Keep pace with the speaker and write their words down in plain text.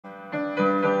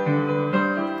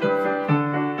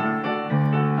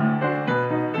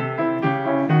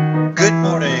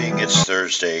It's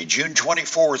Thursday, June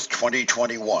 24th,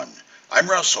 2021. I'm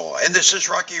Russell, and this is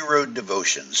Rocky Road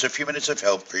Devotions, a few minutes of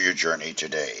help for your journey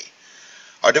today.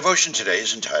 Our devotion today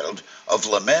is entitled, Of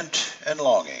Lament and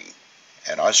Longing,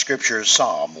 and our scripture is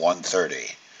Psalm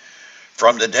 130.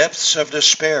 From the depths of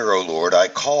despair, O Lord, I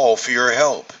call for your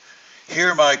help.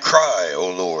 Hear my cry,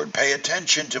 O Lord. Pay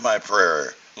attention to my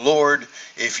prayer. Lord,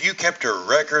 if you kept a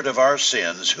record of our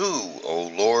sins, who,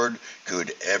 O Lord,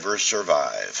 could ever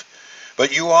survive?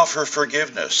 But you offer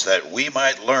forgiveness that we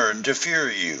might learn to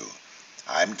fear you.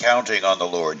 I'm counting on the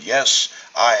Lord. Yes,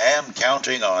 I am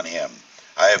counting on him.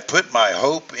 I have put my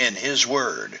hope in his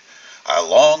word. I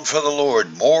long for the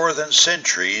Lord more than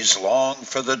centuries long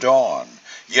for the dawn.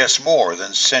 Yes, more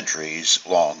than centuries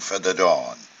long for the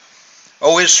dawn.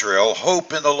 O Israel,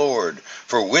 hope in the Lord,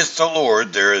 for with the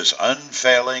Lord there is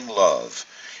unfailing love.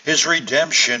 His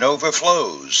redemption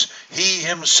overflows. He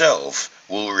himself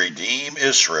will redeem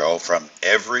Israel from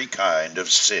every kind of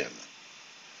sin.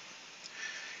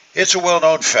 It's a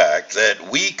well-known fact that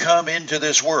we come into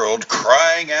this world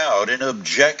crying out in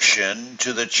objection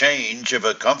to the change of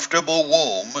a comfortable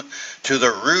womb to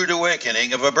the rude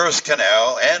awakening of a birth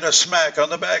canal and a smack on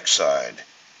the backside.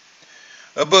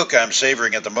 A book I'm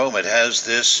savoring at the moment has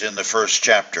this in the first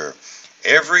chapter.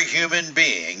 Every human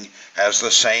being has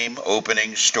the same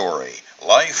opening story.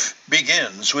 Life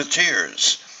begins with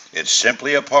tears. It's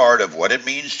simply a part of what it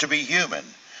means to be human.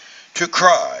 To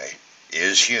cry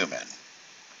is human.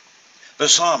 The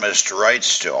psalmist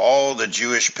writes to all the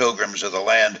Jewish pilgrims of the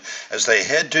land as they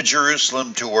head to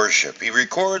Jerusalem to worship. He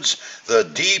records the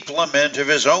deep lament of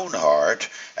his own heart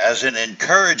as an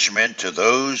encouragement to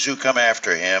those who come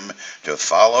after him to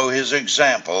follow his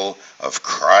example of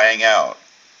crying out.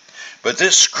 But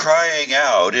this crying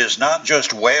out is not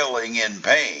just wailing in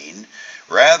pain,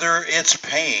 rather it's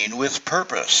pain with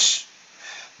purpose.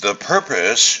 The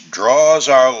purpose draws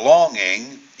our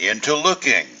longing into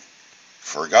looking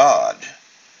for God.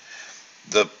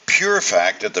 The pure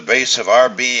fact at the base of our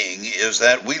being is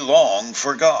that we long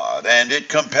for God, and it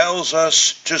compels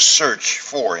us to search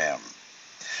for him.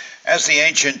 As the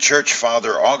ancient church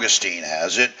father Augustine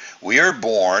has it, we are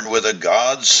born with a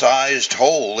God-sized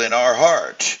hole in our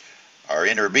heart, our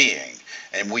inner being,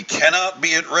 and we cannot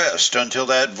be at rest until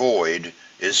that void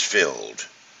is filled.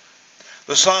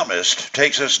 The psalmist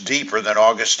takes us deeper than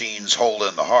Augustine's hole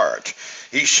in the heart.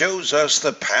 He shows us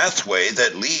the pathway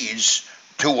that leads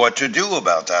to what to do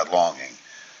about that longing.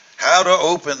 How to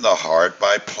open the heart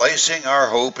by placing our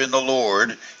hope in the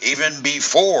Lord even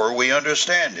before we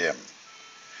understand him.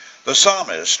 The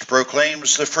psalmist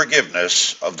proclaims the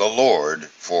forgiveness of the Lord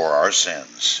for our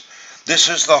sins. This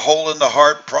is the hole in the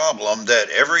heart problem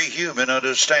that every human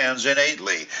understands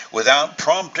innately, without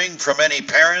prompting from any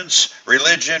parents,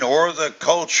 religion, or the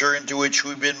culture into which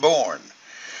we've been born.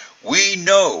 We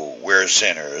know we're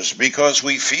sinners because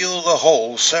we feel the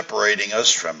hole separating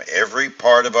us from every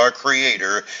part of our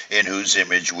Creator in whose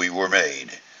image we were made.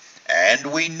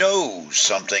 And we know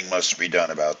something must be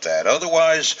done about that.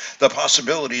 Otherwise, the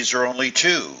possibilities are only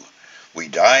two. We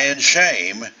die in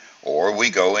shame or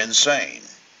we go insane.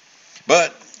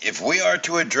 But if we are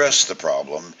to address the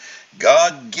problem,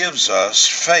 God gives us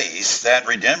faith that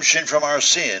redemption from our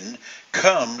sin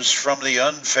comes from the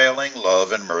unfailing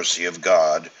love and mercy of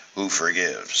God who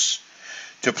forgives.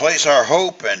 To place our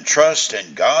hope and trust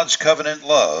in God's covenant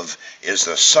love is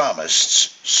the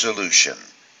psalmist's solution.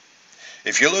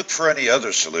 If you look for any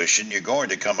other solution, you're going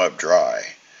to come up dry.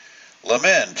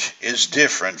 Lament is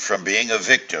different from being a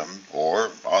victim, or,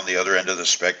 on the other end of the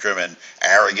spectrum, an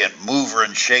arrogant mover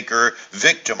and shaker,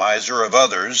 victimizer of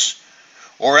others,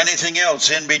 or anything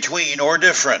else in between or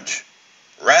different.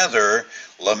 Rather,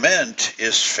 lament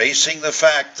is facing the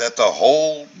fact that the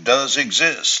whole does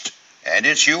exist, and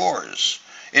it's yours.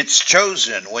 It's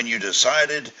chosen when you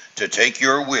decided to take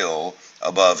your will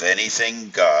above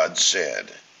anything God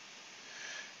said.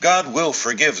 God will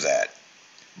forgive that,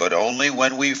 but only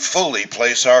when we fully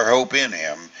place our hope in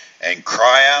him and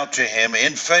cry out to him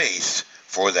in faith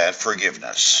for that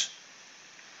forgiveness.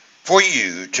 For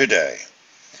you today,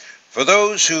 for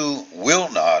those who will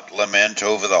not lament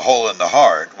over the hole in the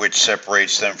heart which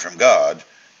separates them from God,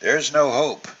 there's no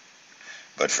hope.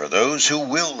 But for those who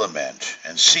will lament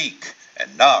and seek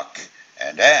and knock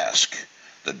and ask,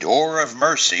 the door of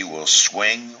mercy will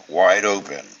swing wide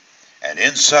open. And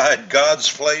inside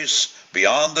God's place,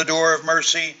 beyond the door of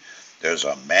mercy, there's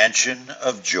a mansion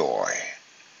of joy.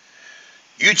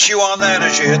 You chew on that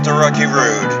as you hit the rocky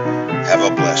road.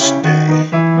 Have a blessed day.